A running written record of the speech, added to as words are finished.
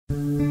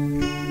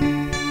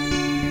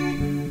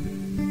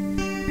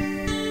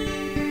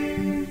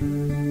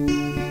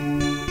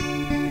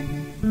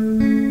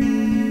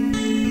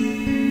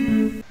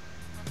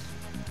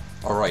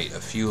Alright, a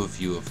few of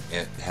you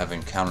have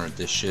encountered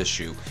this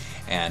issue,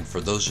 and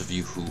for those of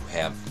you who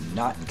have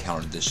not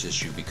encountered this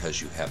issue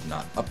because you have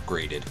not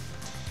upgraded,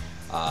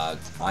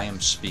 I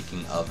am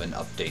speaking of an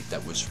update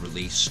that was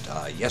released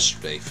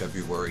yesterday,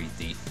 February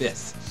the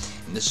 5th,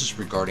 and this is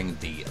regarding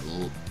the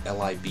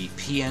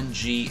libpng,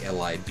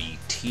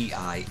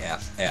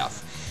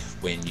 libtiff.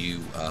 When you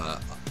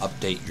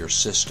update your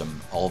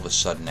system, all of a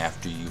sudden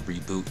after you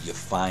reboot, you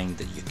find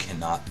that you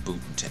cannot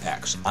boot into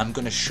X. I'm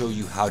going to show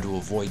you how to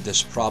avoid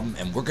this problem,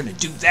 and we're going to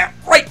do that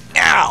right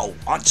now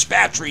on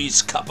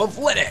Spatry's Cup of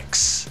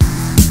Linux.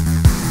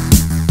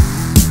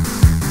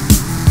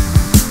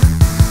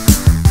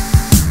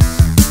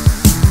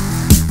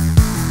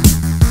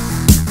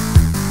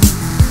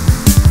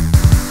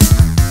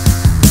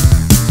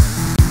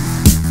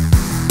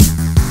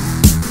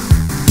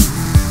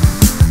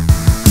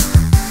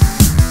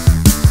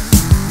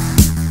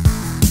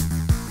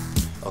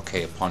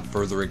 Okay, upon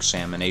further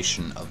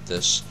examination of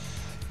this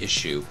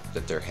issue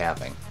that they're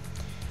having,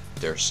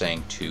 they're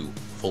saying to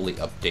fully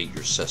update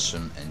your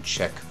system and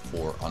check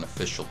for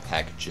unofficial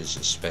packages,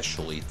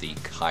 especially the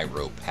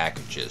Cairo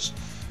packages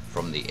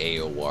from the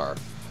AOR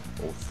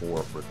or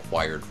for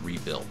required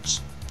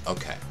rebuilds.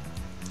 Okay.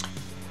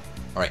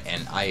 Alright,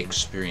 and I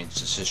experienced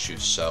this issue,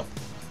 so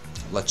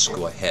let's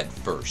go ahead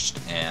first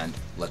and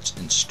let's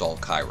install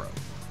Cairo.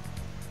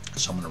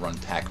 So I'm going to run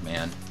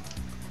pacman.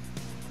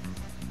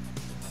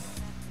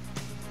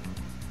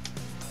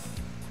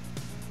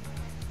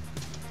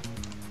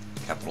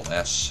 Capital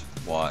S,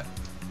 Y,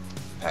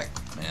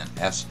 pacman,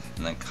 S,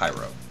 and then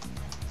Cairo.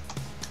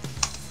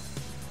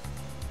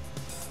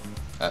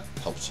 That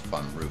helps if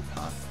I'm root,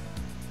 huh?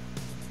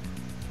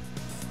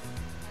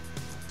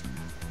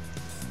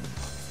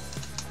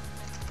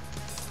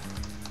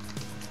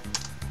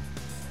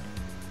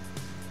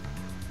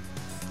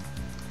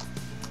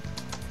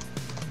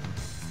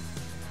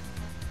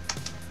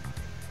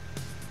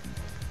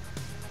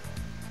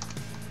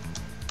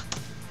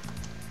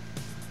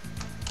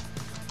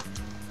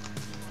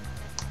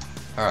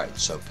 Alright,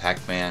 so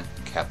pacman,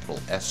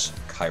 capital S,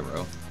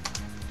 Cairo.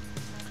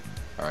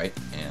 Alright,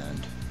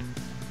 and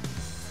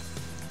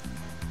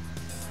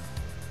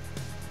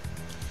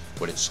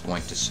what it's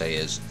going to say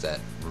is that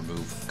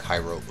remove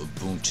Cairo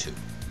Ubuntu.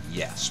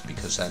 Yes,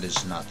 because that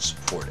is not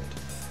supported.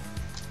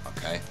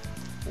 Okay,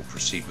 we'll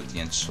proceed with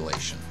the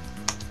installation.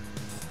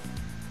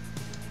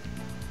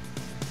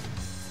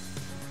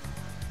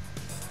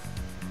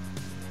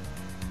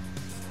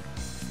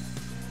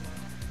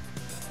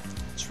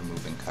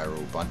 Removing Cairo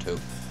Ubuntu.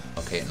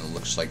 Okay, and it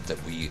looks like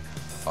that we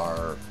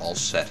are all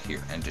set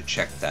here. And to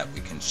check that, we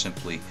can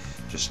simply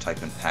just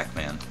type in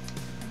pacman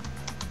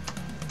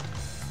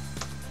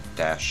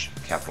dash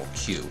capital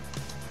Q.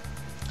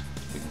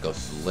 We can go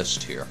through the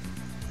list here.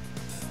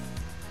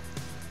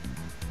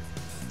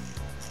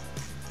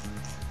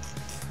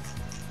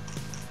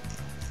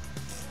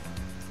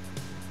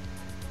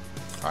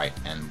 Alright,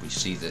 and we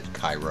see that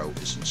Cairo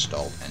is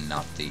installed and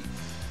not the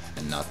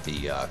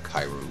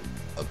Cairo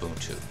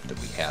Ubuntu that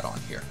we had on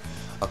here.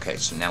 Okay,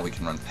 so now we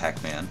can run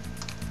pacman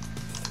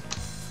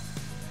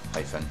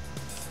hyphen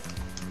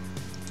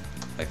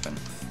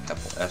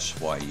capital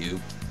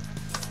SYU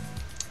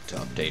to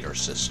update our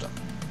system.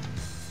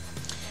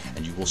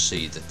 And you will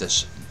see that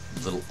this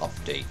little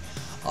update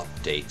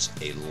updates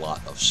a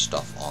lot of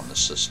stuff on the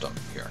system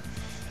here.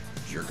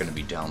 You're going to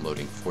be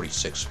downloading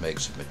 46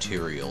 megs of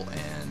material,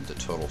 and the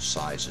total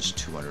size is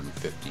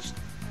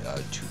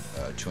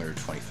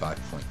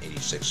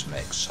 225.86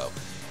 megs, so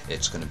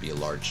it's going to be a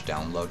large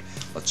download.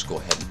 Let's go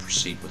ahead and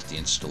proceed with the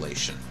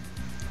installation.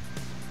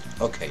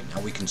 Okay, now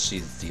we can see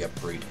that the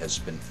upgrade has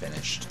been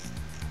finished,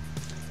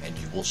 and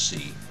you will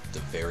see the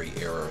very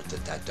error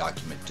that that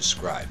document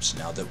describes.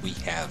 Now that we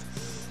have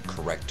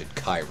corrected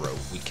Cairo,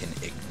 we can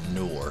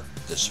ignore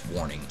this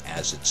warning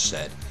as it's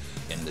said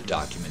in the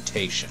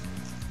documentation.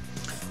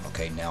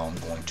 Okay, now I'm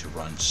going to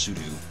run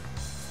sudo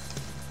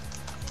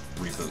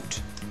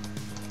reboot.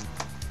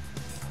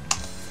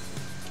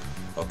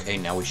 Okay,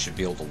 now we should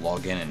be able to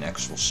log in and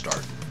X will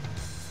start.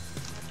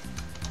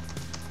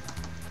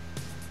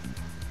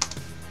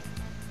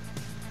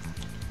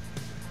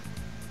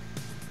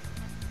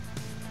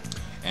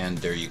 And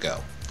there you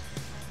go.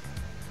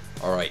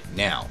 Alright,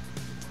 now,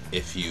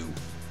 if you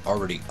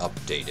already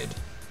updated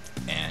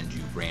and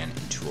you ran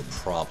into a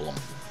problem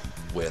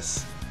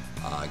with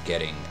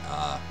getting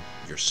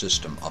your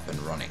system up and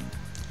running,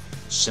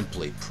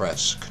 simply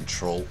press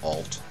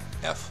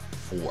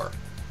Ctrl-Alt-F4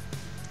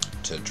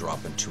 to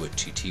drop into a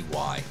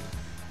TTY,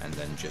 and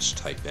then just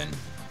type in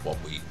what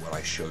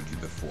I showed you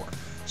before.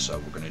 So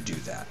we're going to do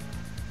that.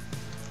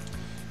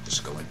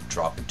 Just go and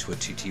drop into a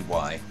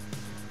TTY.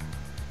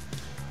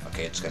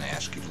 Okay, it's going to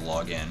ask you to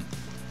log in,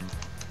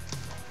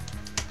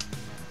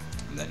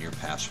 and then your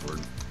password.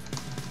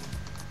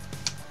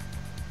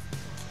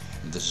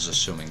 And this is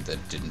assuming that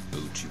it didn't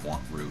boot. You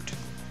want root.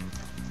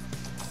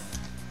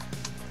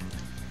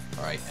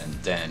 Alright, and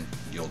then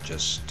you'll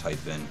just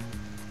type in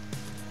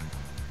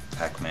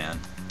pacman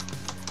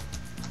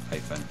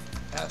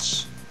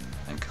 -s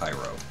and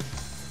Cairo.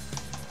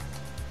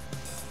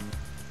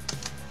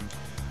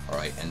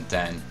 Alright, and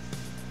then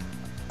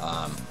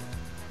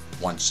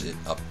once it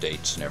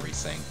updates and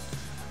everything,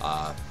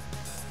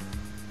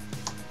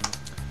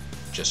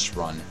 just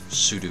run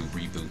sudo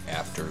reboot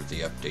after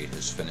the update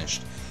is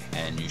finished,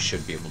 and you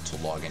should be able to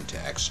log into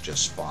X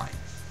just fine.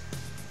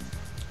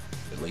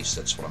 At least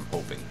that's what I'm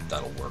hoping.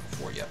 That'll work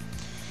for you.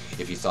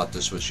 If you thought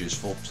this was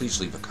useful,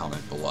 please leave a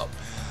comment below.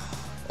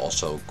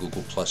 Also,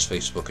 Google+,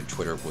 Facebook, and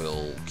Twitter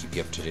will keep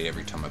you up to date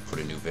every time I put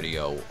a new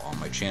video on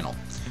my channel.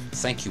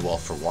 Thank you all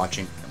for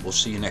watching, and we'll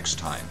see you next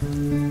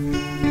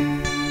time.